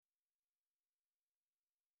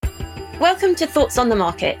Welcome to Thoughts on the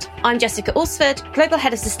Market. I'm Jessica Alsford, Global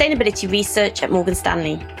Head of Sustainability Research at Morgan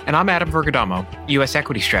Stanley. And I'm Adam Vergadamo, U.S.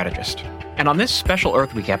 Equity Strategist. And on this special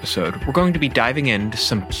Earth Week episode, we're going to be diving into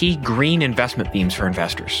some key green investment themes for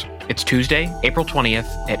investors. It's Tuesday, April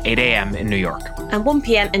 20th at 8 a.m. in New York. And 1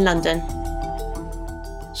 p.m. in London.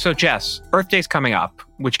 So Jess, Earth Day's coming up,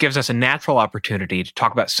 which gives us a natural opportunity to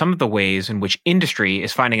talk about some of the ways in which industry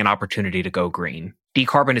is finding an opportunity to go green.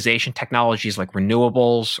 Decarbonization technologies like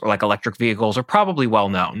renewables or like electric vehicles are probably well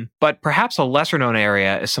known, but perhaps a lesser known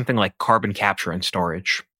area is something like carbon capture and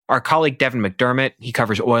storage. Our colleague Devin McDermott, he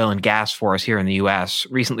covers oil and gas for us here in the US,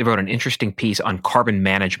 recently wrote an interesting piece on carbon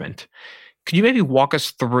management. Could you maybe walk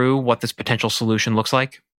us through what this potential solution looks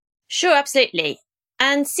like? Sure, absolutely.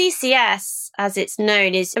 And CCS, as it's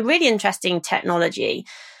known, is a really interesting technology.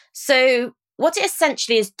 So what it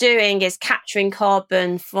essentially is doing is capturing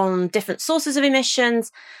carbon from different sources of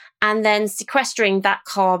emissions and then sequestering that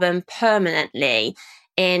carbon permanently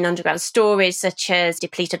in underground storage, such as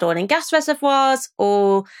depleted oil and gas reservoirs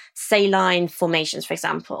or saline formations, for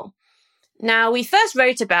example. Now, we first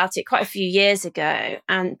wrote about it quite a few years ago,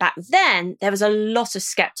 and back then there was a lot of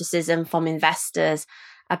skepticism from investors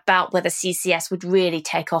about whether CCS would really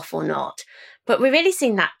take off or not. But we're really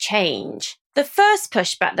seeing that change. The first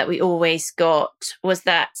pushback that we always got was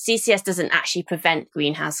that CCS doesn't actually prevent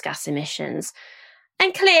greenhouse gas emissions.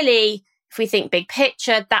 And clearly, if we think big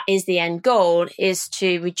picture, that is the end goal, is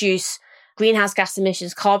to reduce greenhouse gas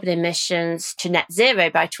emissions, carbon emissions to net zero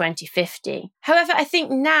by 2050. However, I think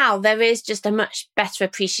now there is just a much better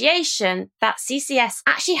appreciation that CCS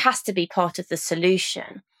actually has to be part of the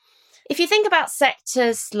solution. If you think about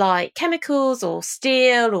sectors like chemicals or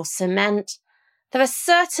steel or cement, there are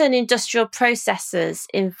certain industrial processes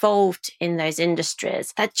involved in those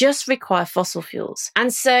industries that just require fossil fuels.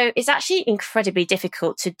 And so it's actually incredibly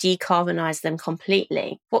difficult to decarbonize them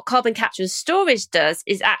completely. What carbon capture and storage does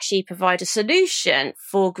is actually provide a solution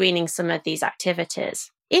for greening some of these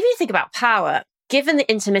activities. Even if you think about power, given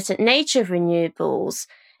the intermittent nature of renewables,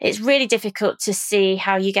 it's really difficult to see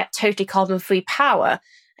how you get totally carbon-free power.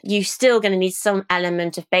 You're still going to need some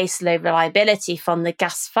element of baseload reliability from the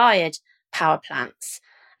gas-fired power plants.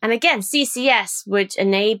 And again, CCS would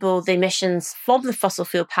enable the emissions from the fossil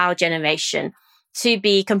fuel power generation to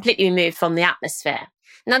be completely removed from the atmosphere.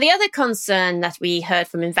 Now, the other concern that we heard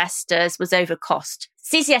from investors was over cost.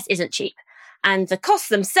 CCS isn't cheap, and the costs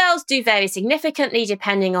themselves do vary significantly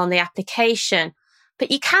depending on the application.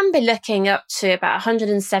 But you can be looking up to about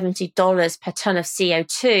 $170 per tonne of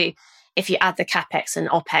CO2 if you add the CapEx and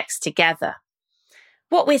OpEx together.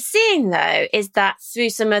 What we're seeing, though, is that through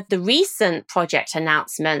some of the recent project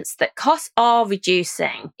announcements, that costs are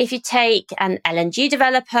reducing. If you take an LNG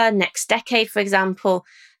developer, Next Decade, for example,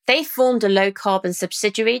 they formed a low-carbon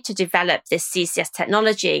subsidiary to develop this CCS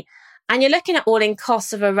technology, and you're looking at all-in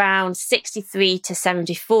costs of around $63 to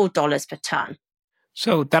 $74 per tonne.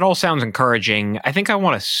 So that all sounds encouraging. I think I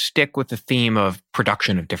want to stick with the theme of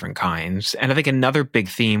production of different kinds. And I think another big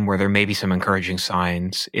theme where there may be some encouraging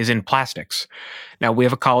signs is in plastics. Now, we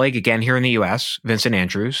have a colleague, again, here in the US, Vincent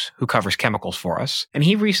Andrews, who covers chemicals for us. And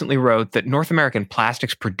he recently wrote that North American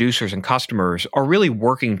plastics producers and customers are really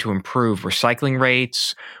working to improve recycling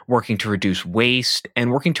rates, working to reduce waste,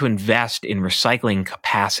 and working to invest in recycling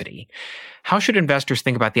capacity. How should investors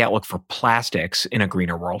think about the outlook for plastics in a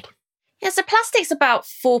greener world? Yeah, so plastic's about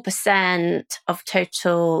 4% of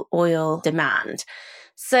total oil demand.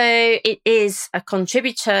 So it is a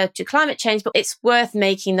contributor to climate change, but it's worth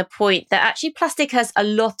making the point that actually plastic has a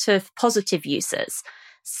lot of positive uses.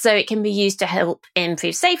 So it can be used to help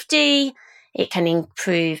improve safety, it can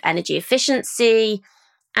improve energy efficiency,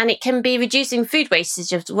 and it can be reducing food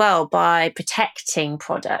wastage as well by protecting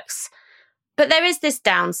products. But there is this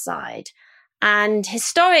downside. And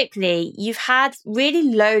historically, you've had really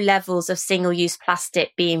low levels of single-use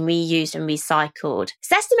plastic being reused and recycled.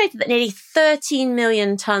 It's estimated that nearly 13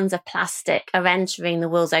 million tons of plastic are entering the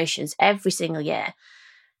world's oceans every single year.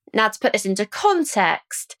 Now, to put this into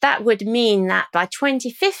context, that would mean that by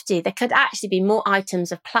 2050, there could actually be more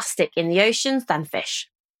items of plastic in the oceans than fish.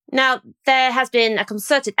 Now, there has been a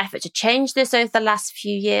concerted effort to change this over the last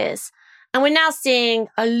few years. And we're now seeing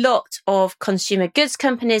a lot of consumer goods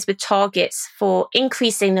companies with targets for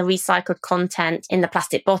increasing the recycled content in the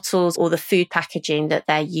plastic bottles or the food packaging that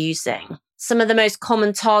they're using. Some of the most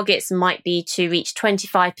common targets might be to reach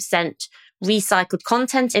 25% recycled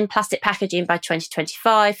content in plastic packaging by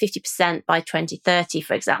 2025, 50% by 2030,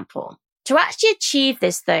 for example. To actually achieve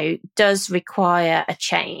this, though, does require a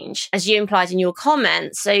change, as you implied in your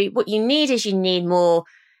comments. So what you need more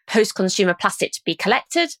post-consumer plastic to be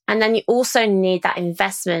collected. And then you also need that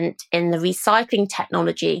investment in the recycling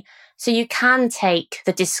technology So you can take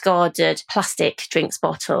the discarded plastic drinks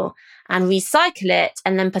bottle and recycle it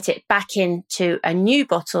and then put it back into a new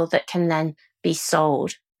bottle that can then be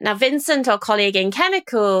sold. Now, Vincent, our colleague in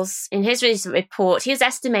chemicals, in his recent report, he was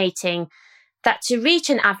estimating that to reach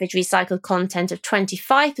an average recycled content of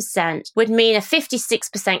 25% would mean a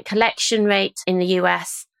 56% collection rate in the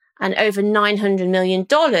US and over $900 million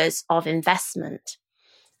of investment.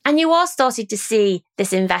 And you are starting to see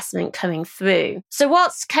this investment coming through. So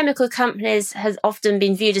whilst chemical companies has often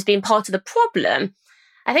been viewed as being part of the problem,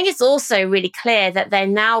 I think it's also really clear that they're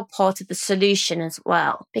now part of the solution as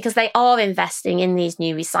well, because they are investing in these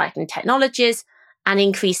new recycling technologies and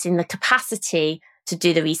increasing the capacity to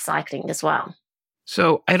do the recycling as well.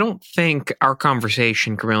 So I don't think our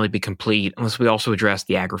conversation can really be complete unless we also address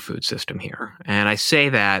the agri-food system here. And I say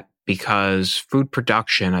that because food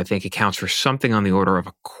production, I think, accounts for something on the order of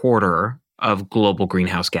a quarter of global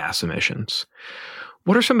greenhouse gas emissions.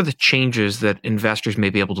 What are some of the changes that investors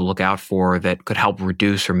may be able to look out for that could help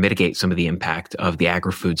reduce or mitigate some of the impact of the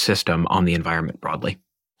agri-food system on the environment broadly?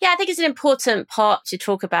 Yeah, I think it's an important part to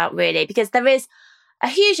talk about, really, because there is a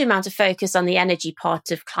huge amount of focus on the energy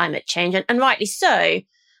part of climate change, and rightly so.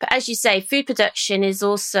 But as you say, food production is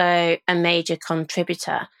also a major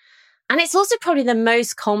contributor. And it's also probably the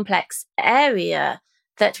most complex area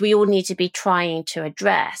that we all need to be trying to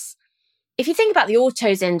address. If you think about the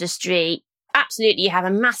autos industry, absolutely you have a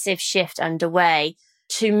massive shift underway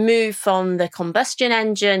to move from the combustion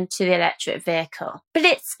engine to the electric vehicle. But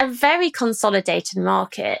it's a very consolidated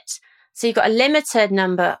market. So you've got a limited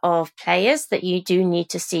number of players that you do need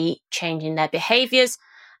to see changing their behaviours.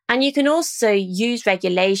 And you can also use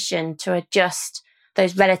regulation to adjust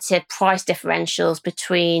those relative price differentials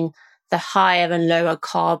between the higher and lower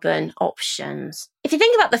carbon options. If you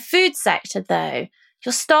think about the food sector, though,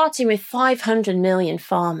 you're starting with 500 million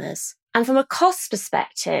farmers. And from a cost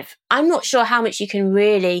perspective, I'm not sure how much you can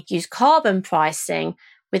really use carbon pricing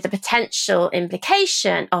with the potential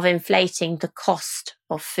implication of inflating the cost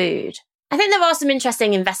of food. I think there are some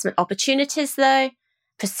interesting investment opportunities, though.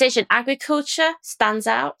 Precision agriculture stands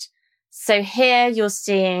out. So here you're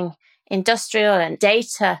seeing industrial and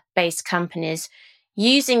data-based companies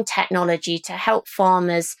using technology to help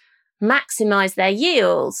farmers maximize their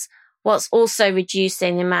yields, whilst also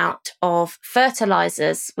reducing the amount of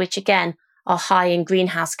fertilizers, which again are high in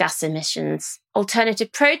greenhouse gas emissions. Alternative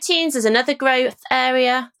proteins is another growth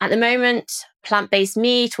area. At the moment, plant-based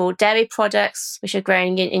meat or dairy products, which are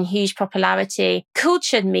growing in huge popularity.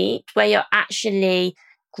 Cultured meat, where you're actually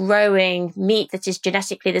growing meat that is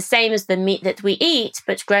genetically the same as the meat that we eat,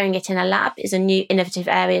 but growing it in a lab, is a new innovative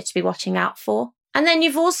area to be watching out for. And then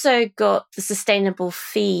you've also got the sustainable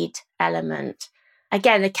feed element.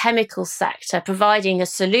 Again, the chemical sector providing a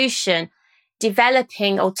solution,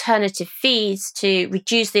 developing alternative feeds to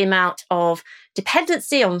reduce the amount of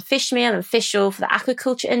dependency on fish meal and fish oil for the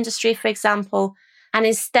aquaculture industry, for example, and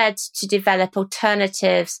instead to develop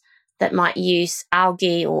alternatives that might use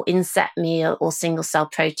algae or insect meal or single-cell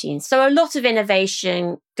proteins. So a lot of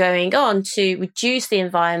innovation going on to reduce the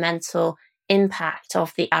environmental impact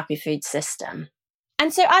of the agri-food system.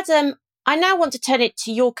 And so, Adam, I now want to turn it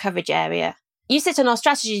to your coverage area. You sit on our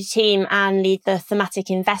strategy team and lead the thematic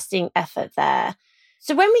investing effort there.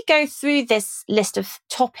 So when we go through this list of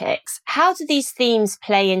topics, how do these themes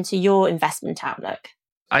play into your investment outlook?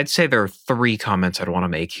 I'd say there are three comments I'd want to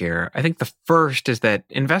make here. I think the first is that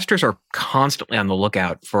investors are constantly on the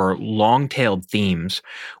lookout for long-tailed themes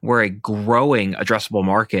where a growing addressable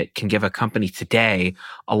market can give a company today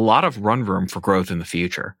a lot of run room for growth in the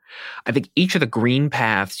future. I think each of the green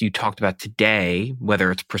paths you talked about today, whether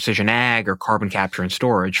it's precision ag or carbon capture and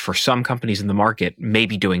storage, for some companies in the market may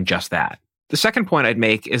be doing just that. The second point I'd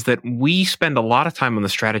make is that we spend a lot of time on the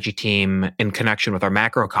strategy team in connection with our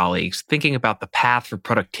macro colleagues thinking about the path for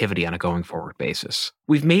productivity on a going forward basis.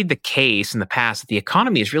 We've made the case in the past that the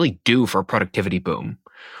economy is really due for a productivity boom.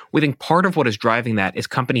 We think part of what is driving that is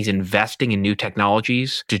companies investing in new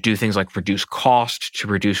technologies to do things like reduce cost, to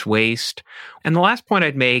reduce waste. And the last point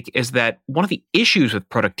I'd make is that one of the issues with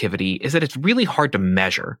productivity is that it's really hard to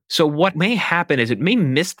measure. So what may happen is it may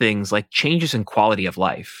miss things like changes in quality of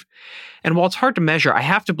life. And while it's hard to measure, I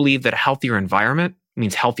have to believe that a healthier environment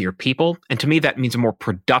means healthier people. And to me, that means a more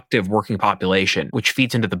productive working population, which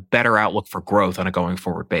feeds into the better outlook for growth on a going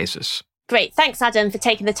forward basis. Great. Thanks, Adam, for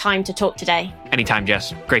taking the time to talk today. Anytime,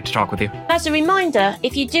 Jess. Great to talk with you. As a reminder,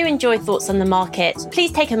 if you do enjoy Thoughts on the Market,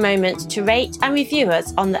 please take a moment to rate and review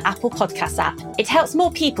us on the Apple Podcast app. It helps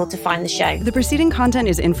more people to find the show. The preceding content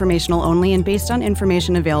is informational only and based on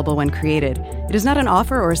information available when created. It is not an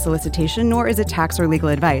offer or a solicitation, nor is it tax or legal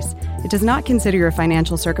advice. It does not consider your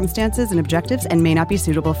financial circumstances and objectives and may not be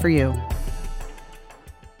suitable for you.